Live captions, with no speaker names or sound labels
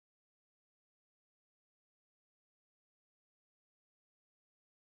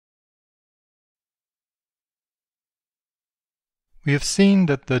We have seen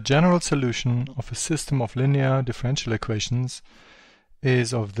that the general solution of a system of linear differential equations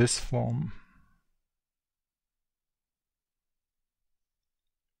is of this form.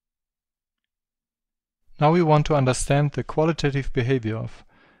 Now we want to understand the qualitative behavior of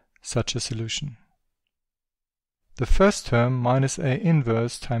such a solution. The first term, minus A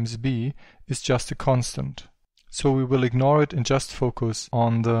inverse times B, is just a constant, so we will ignore it and just focus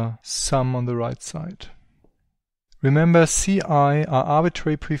on the sum on the right side. Remember, Ci are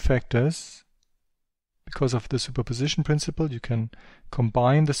arbitrary prefactors. Because of the superposition principle, you can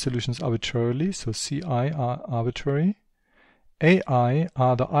combine the solutions arbitrarily, so Ci are arbitrary. Ai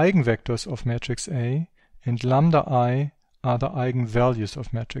are the eigenvectors of matrix A, and lambda I are the eigenvalues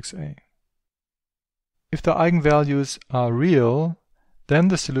of matrix A. If the eigenvalues are real, then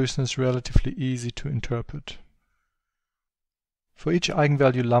the solution is relatively easy to interpret. For each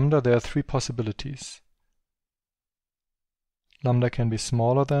eigenvalue lambda, there are three possibilities. Lambda can be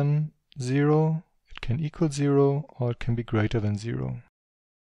smaller than 0, it can equal 0, or it can be greater than 0.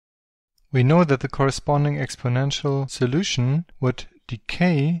 We know that the corresponding exponential solution would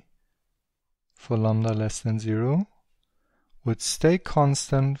decay for lambda less than 0, would stay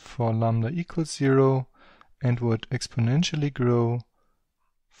constant for lambda equals 0, and would exponentially grow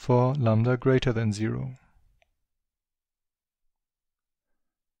for lambda greater than 0.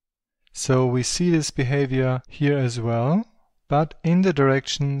 So we see this behavior here as well, but in the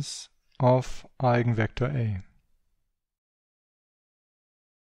directions of eigenvector A.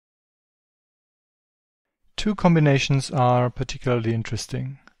 Two combinations are particularly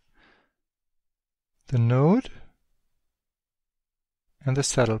interesting: the node and the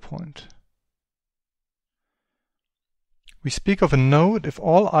saddle point. We speak of a node if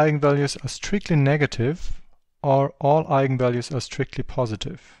all eigenvalues are strictly negative or all eigenvalues are strictly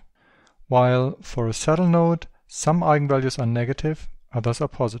positive, while for a saddle node some eigenvalues are negative, others are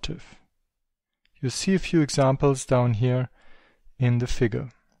positive. You see a few examples down here in the figure.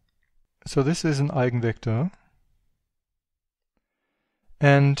 So this is an eigenvector,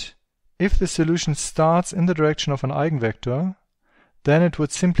 and if the solution starts in the direction of an eigenvector, then it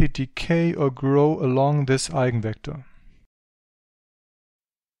would simply decay or grow along this eigenvector.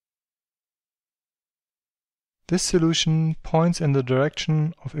 This solution points in the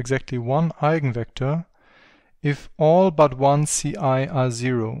direction of exactly one eigenvector if all but one Ci are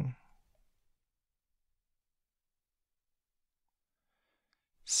 0.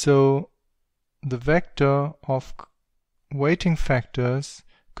 So the vector of weighting factors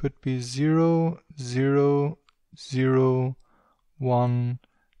could be 0, 0, 0, 1,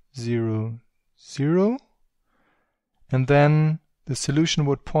 0, 0, and then the solution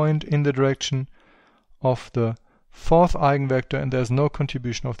would point in the direction of the fourth eigenvector, and there's no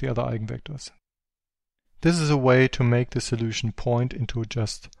contribution of the other eigenvectors. This is a way to make the solution point into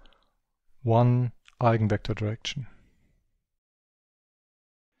just one eigenvector direction.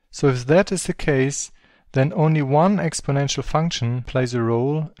 So if that is the case, then only one exponential function plays a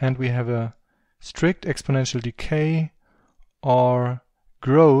role, and we have a strict exponential decay or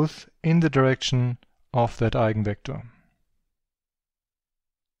growth in the direction of that eigenvector.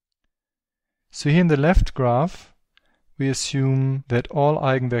 So here in the left graph, we assume that all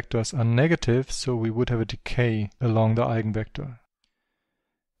eigenvectors are negative, so we would have a decay along the eigenvector.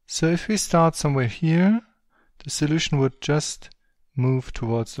 So if we start somewhere here, the solution would just move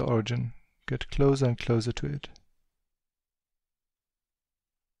towards the origin, get closer and closer to it.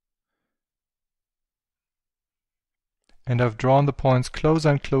 And I've drawn the points closer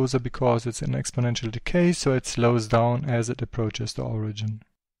and closer because it's an exponential decay, so it slows down as it approaches the origin.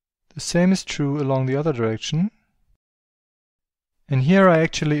 The same is true along the other direction. And here I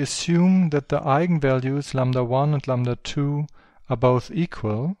actually assume that the eigenvalues lambda 1 and lambda 2 are both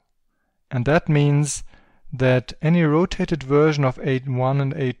equal, and that means that any rotated version of A1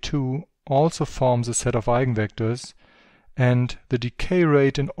 and A2 also forms a set of eigenvectors, and the decay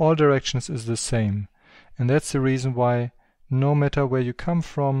rate in all directions is the same. And that's the reason why no matter where you come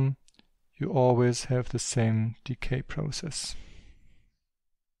from, you always have the same decay process.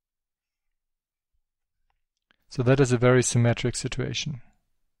 So that is a very symmetric situation.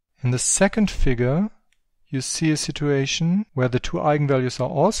 In the second figure, you see a situation where the two eigenvalues are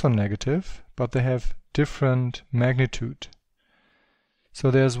also negative, but they have different magnitude. So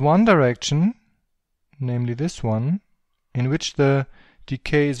there's one direction, namely this one, in which the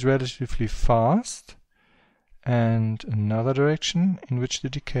decay is relatively fast, and another direction in which the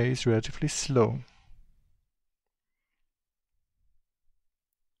decay is relatively slow.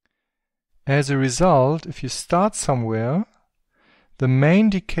 As a result, if you start somewhere, the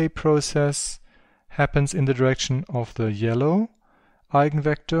main decay process happens in the direction of the yellow,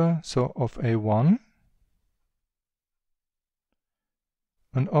 eigenvector, so of A1.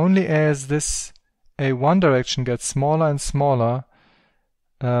 And only as this A1 direction gets smaller and smaller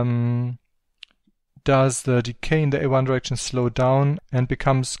does the decay in the A1 direction slow down and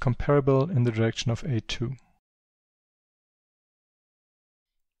becomes comparable in the direction of A2.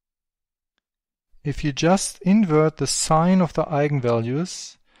 If you just invert the sign of the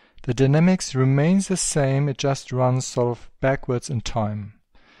eigenvalues, the dynamics remains the same, it just runs sort of backwards in time.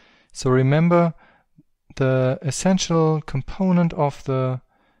 So remember, the essential component of the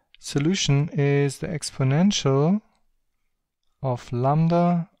solution is the exponential of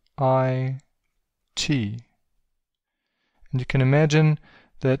lambda I t. And you can imagine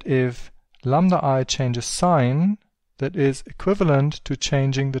that if lambda I changes sign, that is equivalent to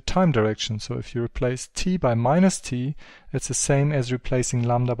changing the time direction. So if you replace t by minus t, it's the same as replacing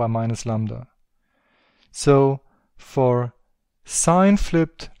lambda by minus lambda. So for sign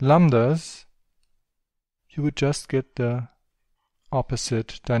flipped lambdas, you would just get the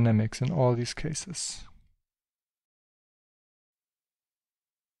opposite dynamics in all these cases.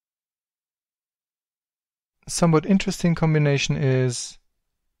 Somewhat interesting combination is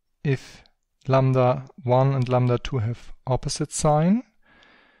if lambda 1 and lambda 2 have opposite sign.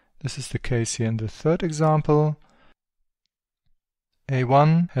 This is the case here in the third example.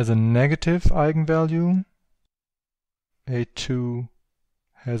 A1 has a negative eigenvalue, A2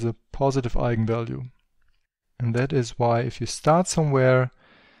 has a positive eigenvalue. And that is why if you start somewhere,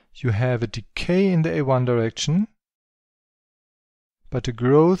 you have a decay in the A1 direction, but a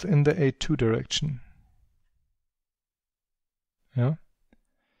growth in the A2 direction. Yeah?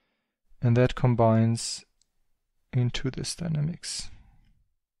 And that combines into this dynamics.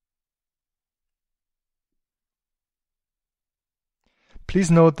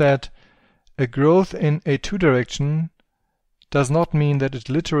 Please note that a growth in A2 direction does not mean that it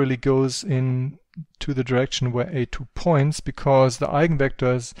literally goes in to the direction where A2 points, because the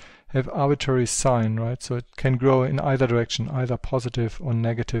eigenvectors have arbitrary sign, right? So it can grow in either direction, either positive or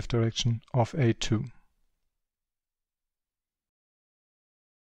negative direction of A2.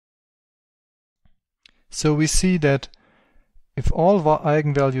 So we see that if all of our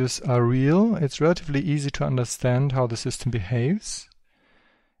eigenvalues are real, it's relatively easy to understand how the system behaves.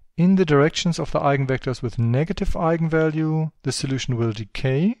 In the directions of the eigenvectors with negative eigenvalue, the solution will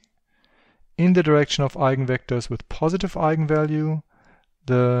decay. In the direction of eigenvectors with positive eigenvalue,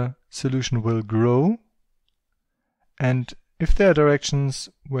 the solution will grow. And if there are directions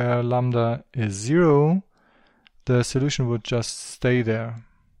where lambda is 0, the solution would just stay there.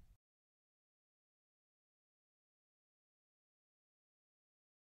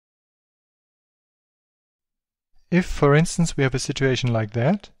 If, for instance, we have a situation like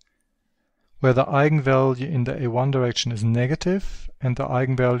that, where the eigenvalue in the A1 direction is negative and the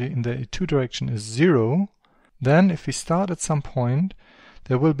eigenvalue in the A2 direction is 0, then if we start at some point,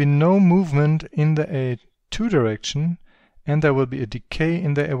 there will be no movement in the A2 direction and there will be a decay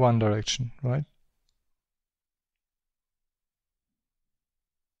in the A1 direction, right?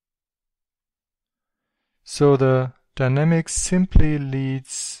 So the dynamics simply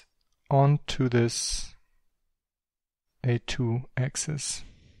leads onto this A2 axis.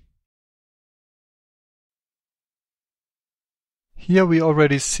 Here we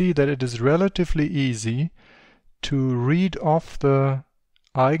already see that it is relatively easy to read off the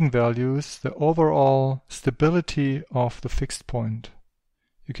eigenvalues, the overall stability of the fixed point.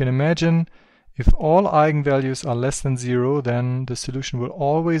 You can imagine if all eigenvalues are less than 0, then the solution will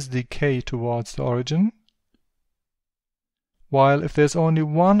always decay towards the origin. While if there's only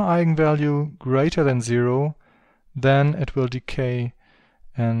one eigenvalue greater than 0, then it will decay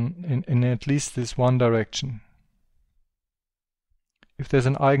in at least this one direction. If there's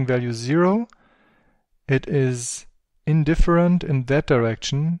an eigenvalue 0, it is indifferent in that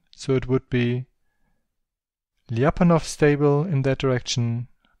direction, so it would be Lyapunov stable in that direction,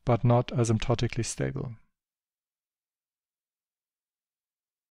 but not asymptotically stable.